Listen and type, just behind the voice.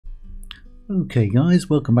Okay guys,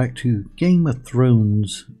 welcome back to Game of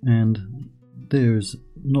Thrones, and there's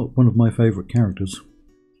not one of my favourite characters.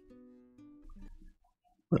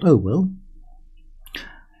 But oh well.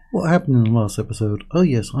 What happened in the last episode? Oh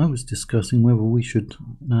yes, I was discussing whether we should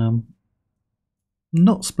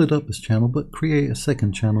not split up this channel, but create a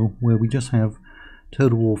second channel where we just have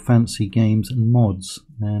Total War fantasy games and mods,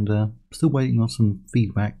 and still waiting on some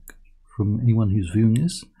feedback from anyone who's viewing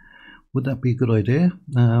this. Would that be a good idea?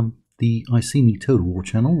 The Iceni Total War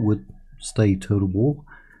channel would stay Total War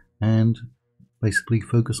and basically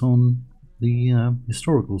focus on the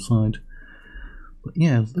historical side. But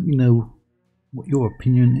yeah, let me know what your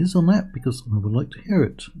opinion is on that, because I would like to hear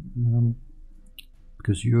it.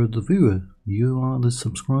 Because you're the viewer, you are the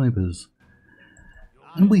subscribers.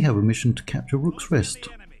 And we have a mission to capture Rook's Rest.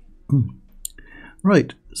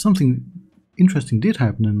 Right, something interesting did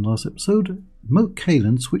happen in the last episode. Moat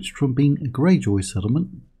Cailin switched from being a Greyjoy settlement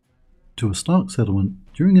to a Stark settlement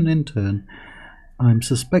during an end turn. I'm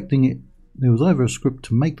suspecting there was either a script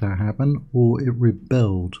to make that happen or it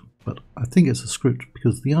rebelled, but I think it's a script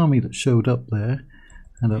because the army that showed up there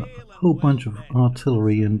had a whole bunch of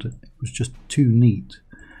artillery and it was just too neat.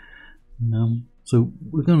 So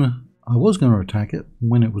I was gonna attack it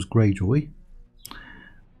when it was Greyjoy,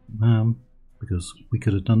 because we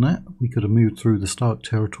could have done that. We could have moved through the Stark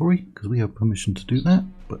territory because we have permission to do that,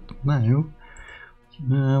 but now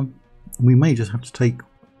we may just have to take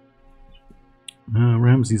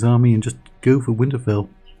Ramsay's army and just go for Winterfell.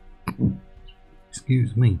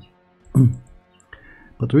 Excuse me.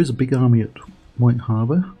 But there is a big army at White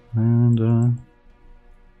Harbour and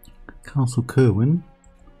Castle Kerwin,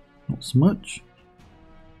 not so much.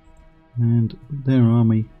 And their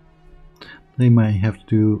army, they may have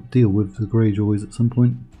to deal with the Greyjoys at some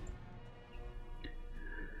point.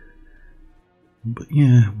 But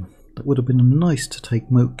yeah, that would have been nice to take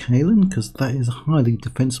Moat Cailin, because that is a highly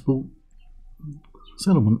defensible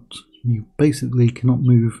settlement. You basically cannot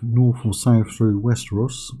move north or south through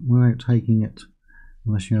Westeros without taking it,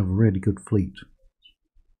 unless you have a really good fleet.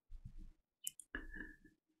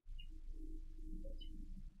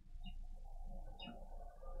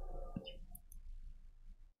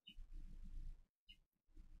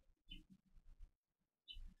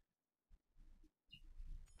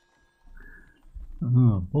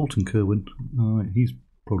 Bolton Kerwin. Alright, he's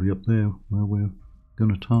probably up there where we're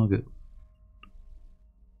going to target.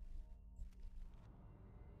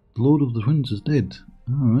 The Lord of the Twins is dead.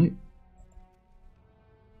 Alright.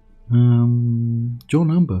 John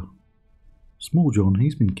Umber. Small John,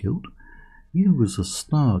 he's been killed. He was a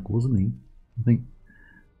Stark, wasn't he? I think.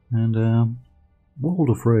 And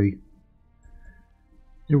Walder Frey.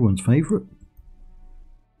 Everyone's favourite.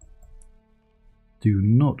 Do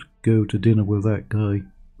not go to dinner with that guy.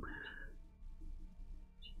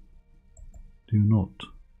 Do not.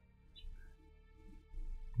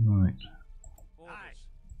 Right.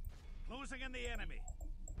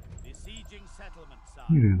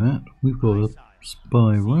 You do that. We've got a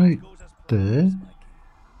spy right there.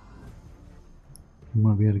 We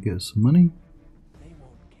might be able to get some money.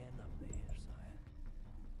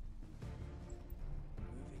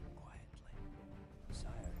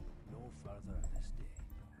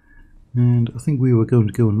 And I think we were going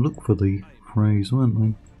to go and look for the Freys, weren't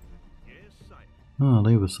we? Ah,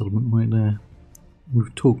 they have a settlement right there.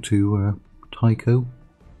 We've talked to Tycho.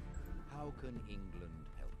 How can England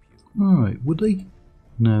help you? Alright, would they?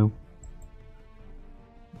 No.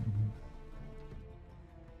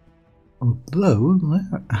 Although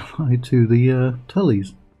they're allied to the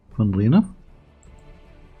Tullys, funnily enough.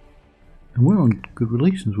 And we're on good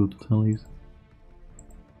relations with the Tullys.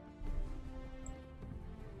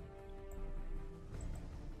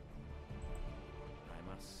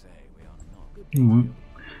 Alright,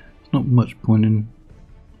 there's not much point in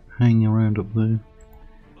hanging around up there.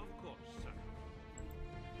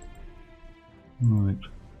 Right,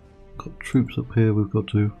 got troops up here we've got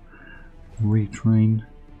to retrain.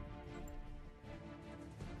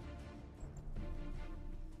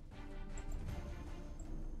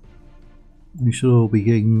 We should all be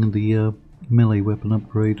getting the melee weapon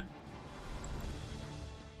upgrade.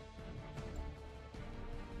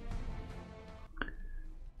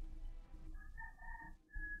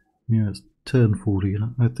 Yeah, it's turn 40.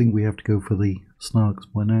 I think we have to go for the Starks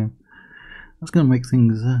by now. That's going to make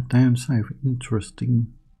things down south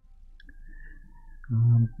interesting.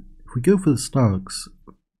 If we go for the Starks,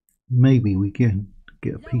 maybe we can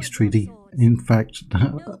get a peace treaty. In fact,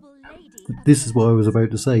 this is what I was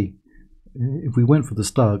about to say. If we went for the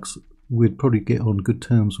Starks, we'd probably get on good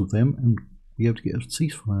terms with them and be able to get a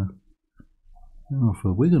ceasefire.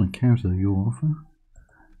 Offer. We're going to counter your offer.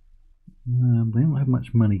 They don't have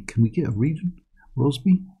much money. Can we get a region?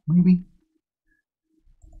 Rosby, maybe?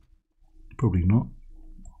 Probably not.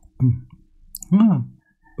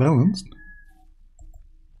 Balanced.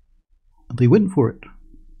 They went for it.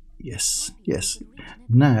 Yes, yes.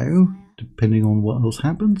 Now, depending on what else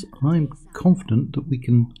happens, I'm confident that we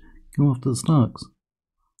can go after the Starks.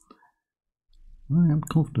 I am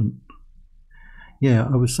confident. Yeah,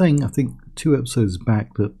 I was saying, I think 2 episodes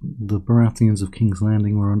back, that the Baratheons of King's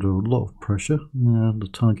Landing were under a lot of pressure. The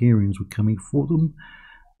Targaryens were coming for them,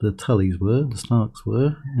 the Tullys were, the Starks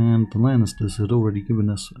were, and the Lannisters had already given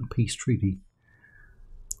us a peace treaty.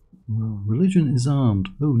 Religion is armed.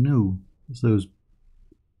 Oh no, it's those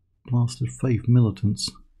blasted faith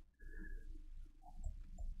militants.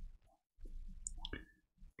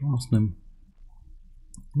 Blast them.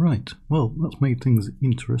 Right, well, that's made things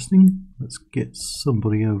interesting. Let's get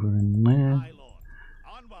somebody over in there.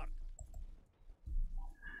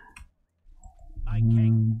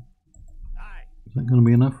 Is that going to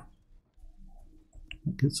be enough?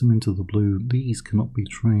 That gets them into the blue. These cannot be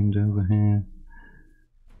trained over here.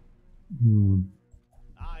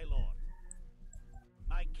 Aye, Lord.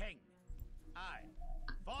 My king. Aye.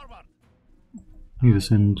 Forward. Need to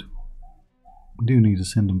send. We do need to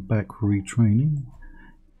send them back for retraining.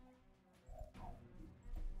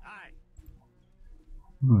 Aye.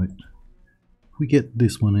 Right. If we get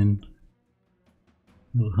this one in,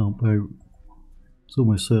 that'll help out. It's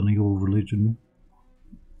almost certainly all religion.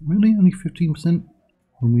 Really? Only 15%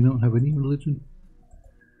 when we don't have any religion?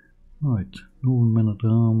 Right. Northern men at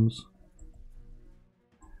arms.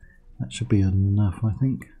 That should be enough, I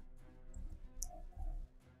think.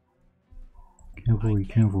 Cavalry,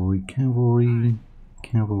 cavalry, cavalry,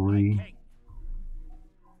 cavalry.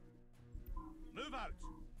 Move out.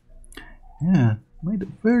 Yeah, made it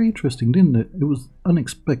very interesting, didn't it? It was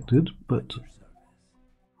unexpected, but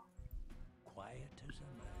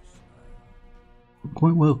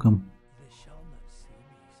quite welcome.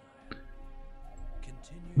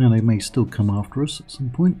 Now they may still come after us at some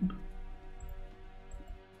point.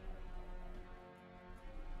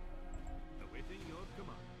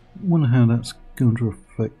 I wonder how that's going to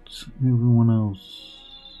affect everyone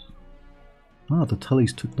else. Ah, the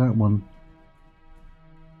Tullys took that one.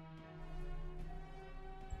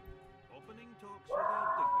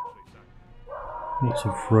 Lots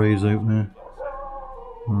of frays out there.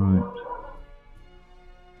 Right.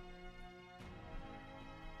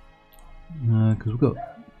 Because we've got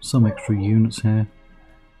some extra units here.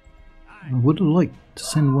 I would have liked to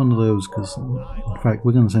send one of those, because in fact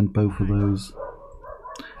we're going to send both of those,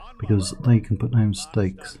 because they can put down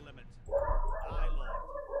stakes.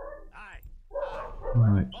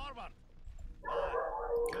 Right.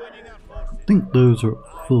 I think those are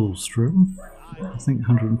at full strength. I think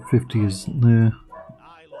 150 is their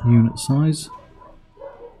unit size.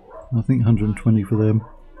 I think 120 for them.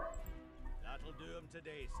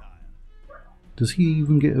 Does he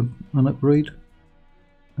even get an upgrade?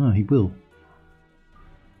 Ah, he will.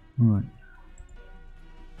 Right.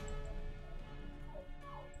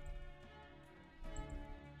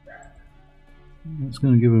 That's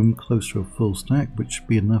going to give him close to a full stack, which should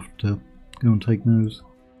be enough to go and take those.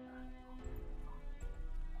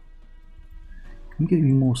 Can we get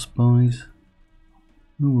any more spies?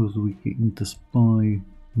 Nor was we getting to spy.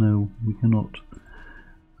 No, we cannot.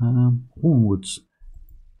 Onwards.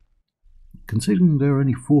 Considering there are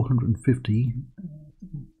only 450.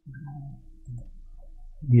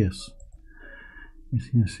 Yes.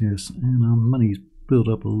 Yes. And our money's built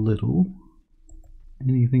up a little.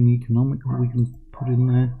 Anything economic that we can put in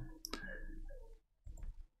there?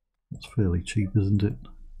 That's fairly cheap, isn't it?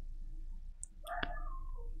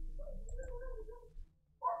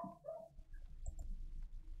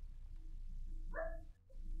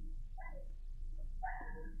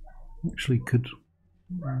 Actually, could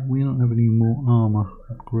we not have any more armor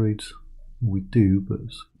upgrades? We do, but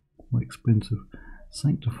it's quite expensive.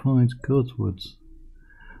 Sanctified Godswoods.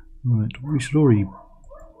 Right, we should already.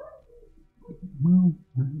 Well,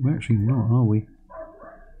 we're actually not, are we?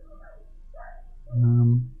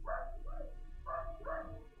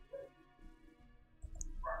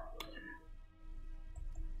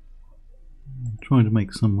 Trying to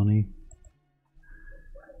make some money.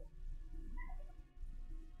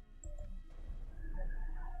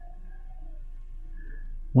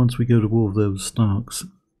 Once we go to war with those Starks,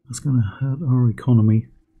 that's going to hurt our economy.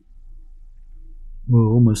 We'll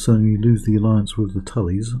almost certainly lose the alliance with the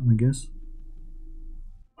Tullys, I guess.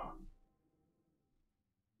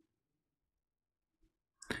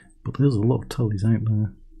 But there's a lot of Tullys out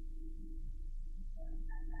there.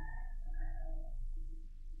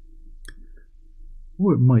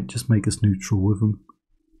 Or it might just make us neutral with them.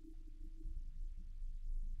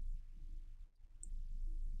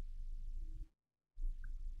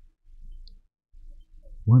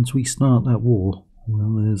 Once we start that war,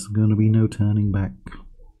 well, there's going to be no turning back.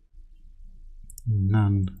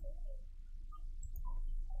 None.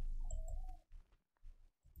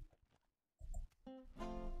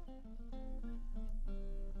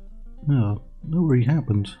 Oh, that already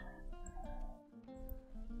happened.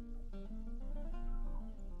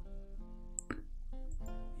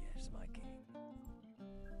 Yes, my king.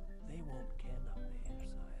 They won't ken up there,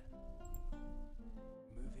 sire.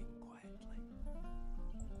 Moving quietly.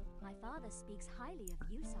 My father speaks highly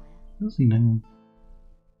of you, sire. Does he now?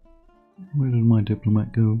 Where did my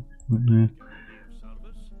diplomat go? Right there.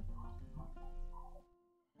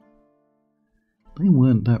 They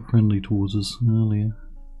weren't that friendly towards us earlier.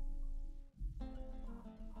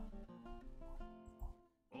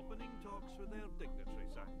 Opening talks with their dignitary,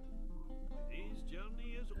 sire. Today's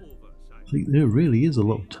journey is over, sire. See, there really is a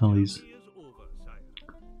lot of ties. Journey is over, sire.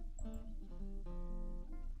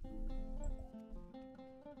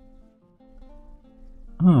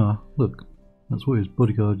 Ah, look. That's what his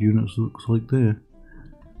bodyguard units looks like there.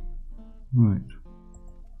 Right.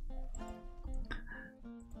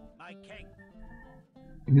 My king.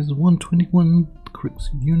 Is 121 the correct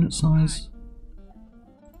unit size?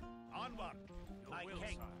 Onward. My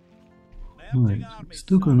king. Right,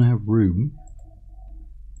 still going to have room.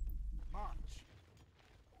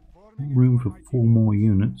 Room for 4 more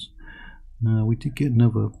units. Now we did get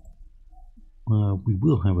another. We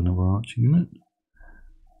will have another arch unit,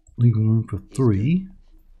 leaving room for 3.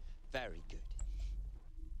 Very good.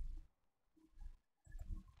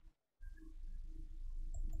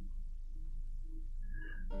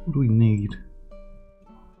 What do we need?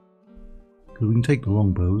 Because we can take the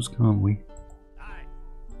longbows, can't we? Aye.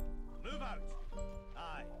 Move out.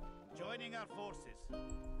 Aye. Joining our forces.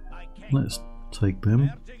 My king. Let's take them.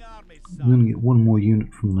 Merging armies, We're sire. going to get 1 more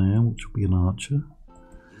unit from there, which will be an archer.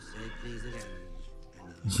 You say please again.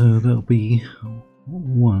 So that'll be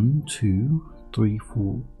 1, 2, 3,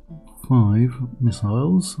 4, 5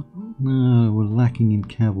 missiles. No, we're lacking in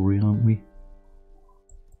cavalry, aren't we?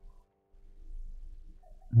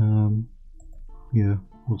 Yeah,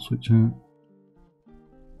 we'll switch out.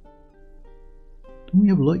 Do we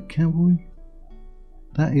have light cavalry?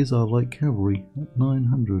 That is our light cavalry at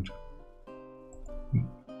 900. Can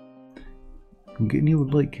we get any other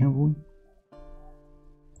light cavalry?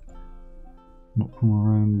 Not from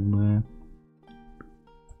around there.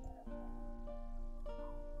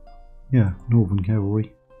 Yeah, Northern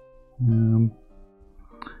Cavalry.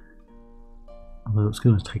 Although it's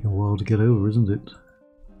going to take a while to get over, isn't it?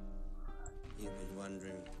 You've been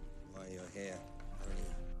wondering why you're here, haven't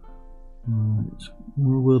you? Right.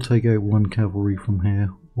 We'll take out 1 cavalry from here,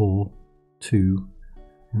 or 2,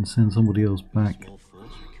 and send somebody else back. Small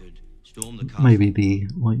force, we could storm the castle. Maybe the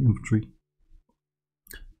light infantry.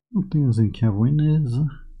 I don't think there's any cavalry in there, is there?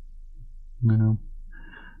 No.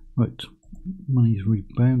 Right. Money's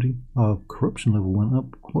rebounding. Our corruption level went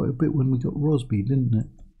up quite a bit when we got Rosby, didn't it?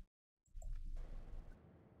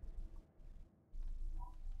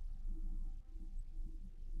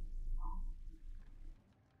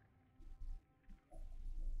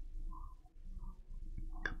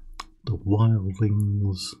 The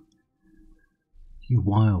wildlings. You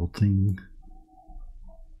wild thing.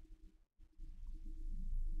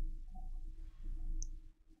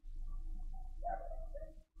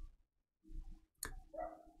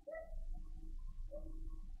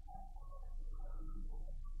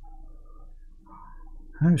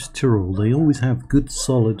 House Tyrrell, they always have good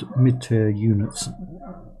solid mid-tier units.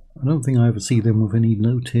 I don't think I ever see them with any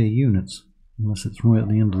low-tier units, unless it's right at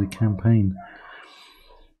the end of the campaign.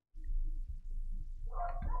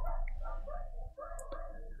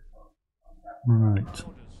 Right.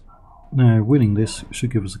 Now, winning this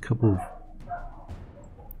should give us a couple of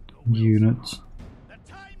units, The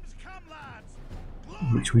time's come,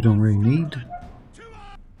 lads. which we don't really need.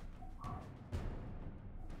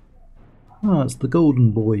 Ah, it's the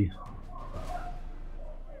Golden Boy.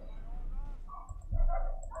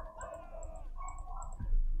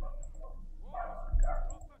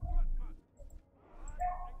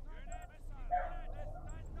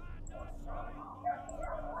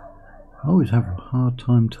 I always have a hard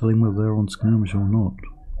time telling whether they're on skirmish or not.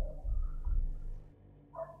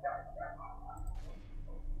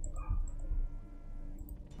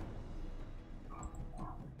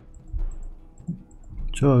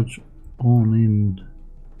 Charge on in.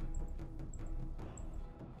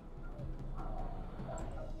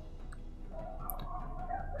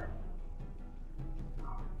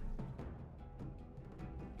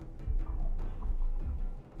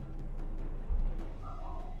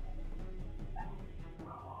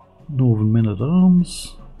 Northern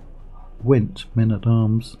men-at-arms. Went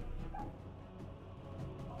men-at-arms.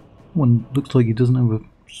 One looks like he doesn't have a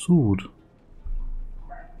sword.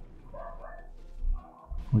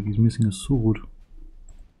 Like he's missing a sword.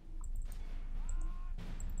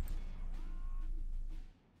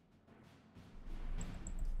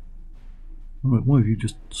 Right, why have you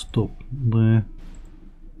just stopped there?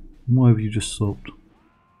 Why have you just stopped?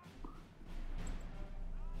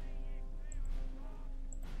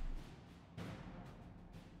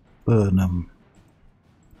 Burn them.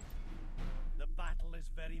 The battle is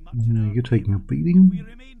very much Yeah, you're taking a If beating. we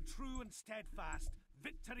remain true and steadfast,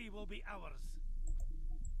 victory will be ours.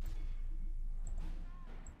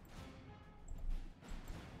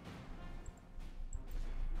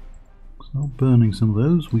 Start burning some of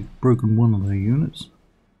those. We've broken one of their units.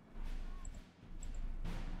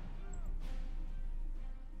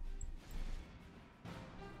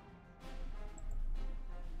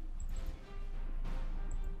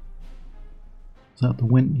 Is that the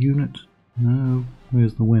Went unit? No.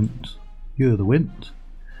 Where's the Went? You're the Went.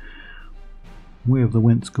 Where have the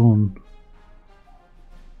Wents gone?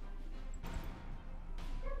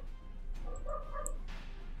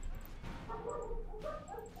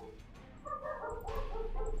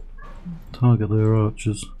 Target their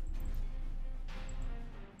archers.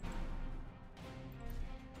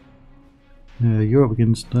 Yeah, you're up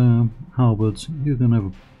against halberds. You're going to have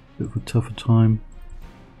a bit of a tougher time.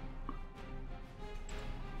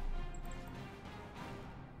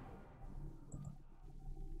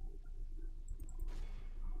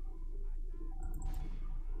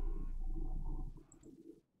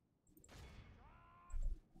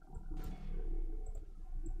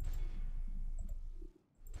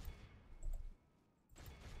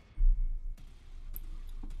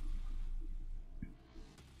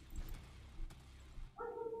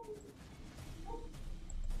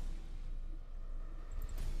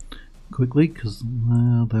 Quickly, because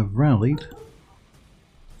they've rallied.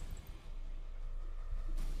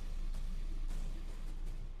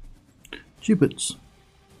 Gibbets.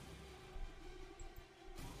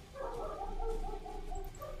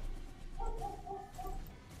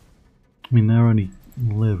 I mean, they're only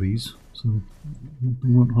levies, so they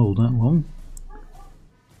won't hold that long.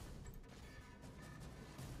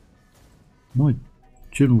 My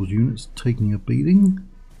general's unit's taking a beating.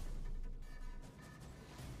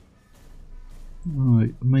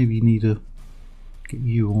 Alright, maybe you need to get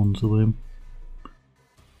you onto them.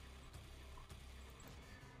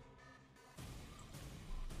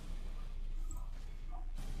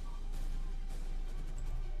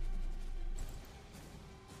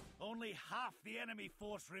 Only half the enemy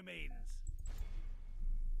force remains.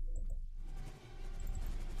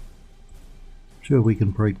 Sure, we can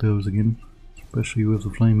break those again, especially with the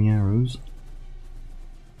flaming arrows.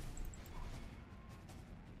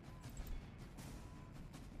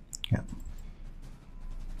 Yeah.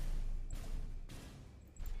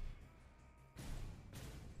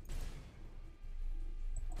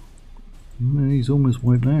 He's almost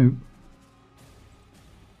wiped out.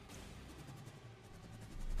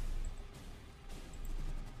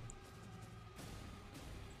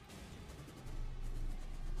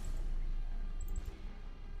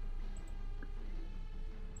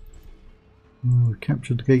 Oh, we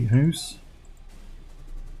captured the gatehouse.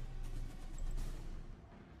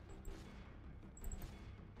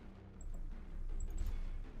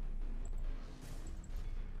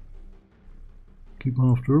 Keep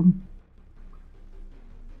after them.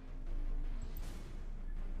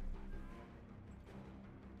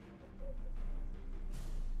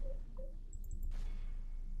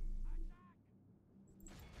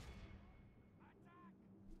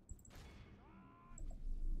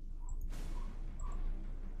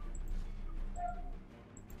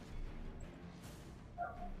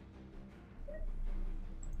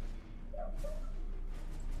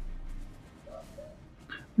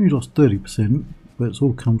 We lost 30%, but it's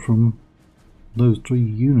all come from those 3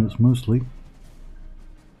 units mostly.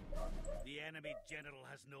 The enemy general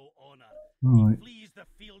has no honor. Alright. He flees the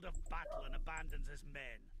field of battle and abandons his men.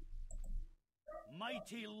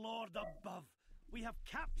 Mighty Lord above, we have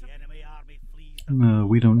captured the enemy army flees. No,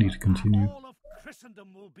 we don't need to continue. All of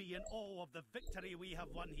Christendom will be in awe of the victory we have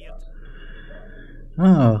won here.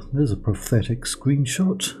 Ah, there's a prophetic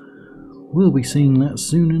screenshot. We'll be seeing that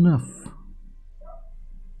soon enough.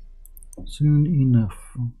 Soon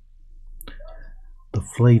enough. The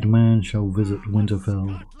flayed man shall visit Winterfell.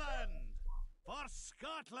 Scotland! For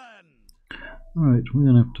Scotland! Alright, we're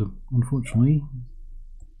gonna have to, unfortunately,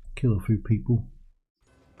 kill a few people.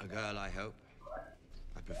 A girl, I hope.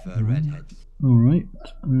 I prefer redheads. Alright,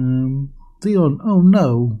 Theon! Oh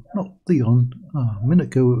no! Not Theon! A minute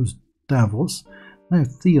ago it was Davos. Now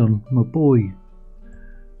Theon, my boy.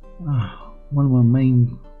 One of my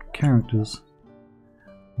main characters.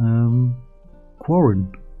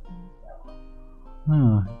 Quarren.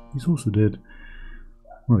 He's also dead.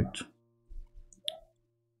 Right.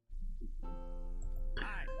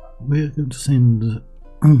 We're going to send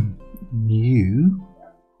you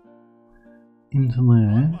into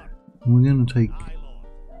there. And we're going to take Aye, Lord.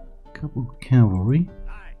 a couple of cavalry.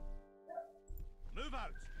 Aye. Move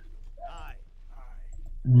out. Aye.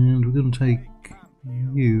 And we're going to take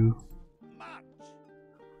you March.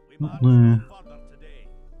 We up march there. no further today.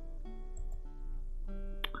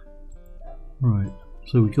 Right.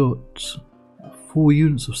 So we got 4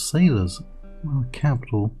 units of sailors.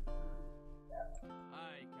 Capital.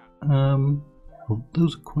 Well,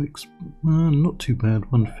 those are quite not too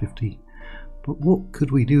bad, 150. But what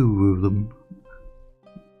could we do with them?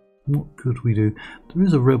 What could we do? There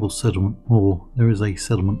is a rebel settlement, or there is a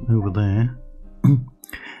settlement over there,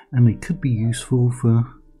 and they could be useful for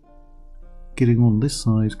getting on this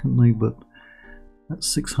side, couldn't they? But that's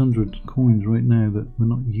 600 coins right now that we're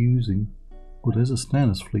not using. Oh, there's a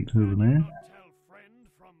Stannis fleet over there. Tell friend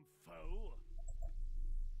from foe.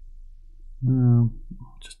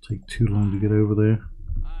 Just take too long to get over there.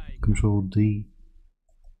 Control D.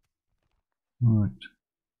 Right.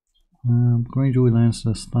 Greyjoy,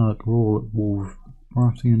 Lannister, Stark are all at war with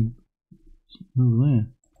Baratheon over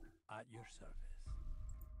there. At your service.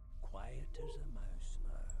 Quiet as a mouse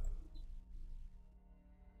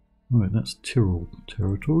now. Right, that's Tyrrell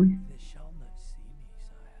territory. They shall not see me,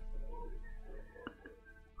 sire.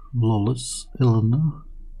 Lawless, Eleanor.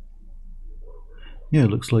 Yeah,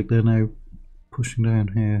 it looks like they're now pushing down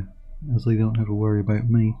here, as they don't have to worry about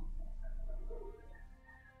me.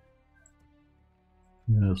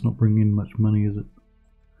 Yeah, it's not bringing in much money, is it?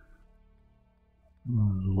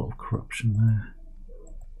 Oh, there's a lot of corruption there.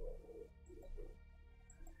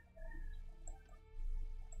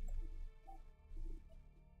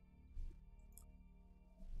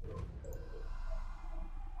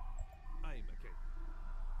 Aye, my king.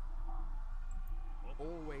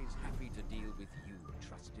 Always happy to deal with you,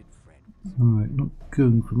 trusted friend. Alright, not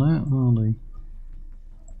going for that, are they?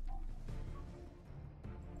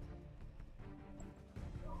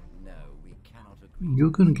 No, we cannot agree. You're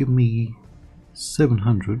going to give me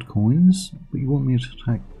 700 coins, but you want me to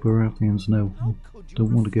attack Baratheons? No, I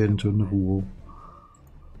don't want to get into another war.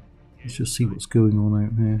 Let's just see what's going on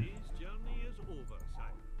out here. His journey is over,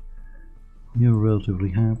 sire. You're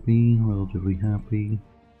relatively happy, relatively happy.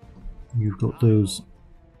 You've got those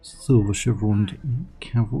silver chevroned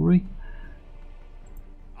cavalry.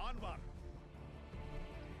 Onward.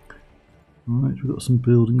 Alright, we've got some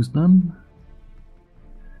buildings done.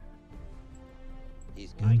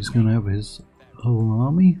 He's He's going to have his whole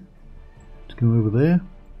army to go over there.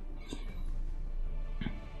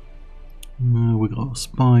 We've got a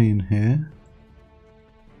spy in here.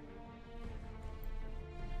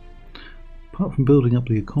 Apart from building up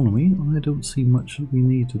the economy, I don't see much that we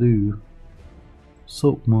need to do.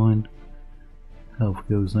 Salt mine, health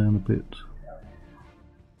goes down a bit.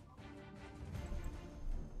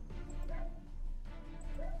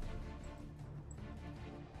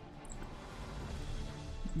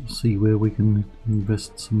 See where we can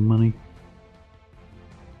invest some money.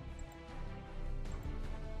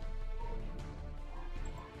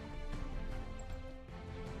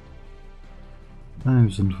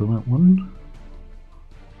 $1,000 for that one.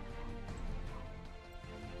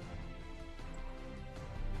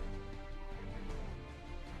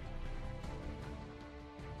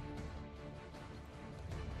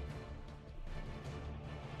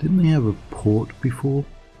 Didn't they have a port before?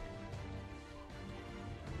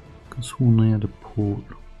 I could have sworn they had a port.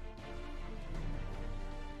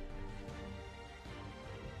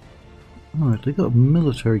 Alright, they got a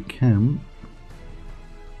military camp.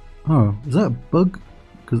 Oh, is that a bug?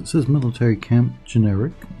 Because it says military camp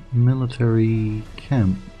generic. Military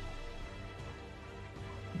camp.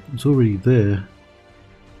 It's already there.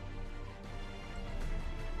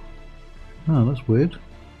 Oh, that's weird.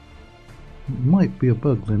 It might be a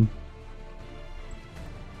bug then.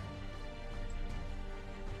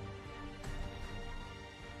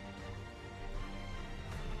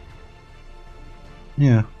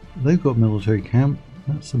 Yeah, they've got military camp.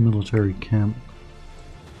 That's a military camp.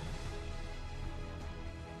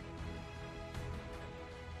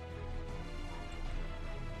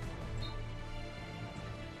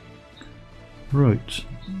 Right,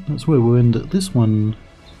 that's where we'll end it. This one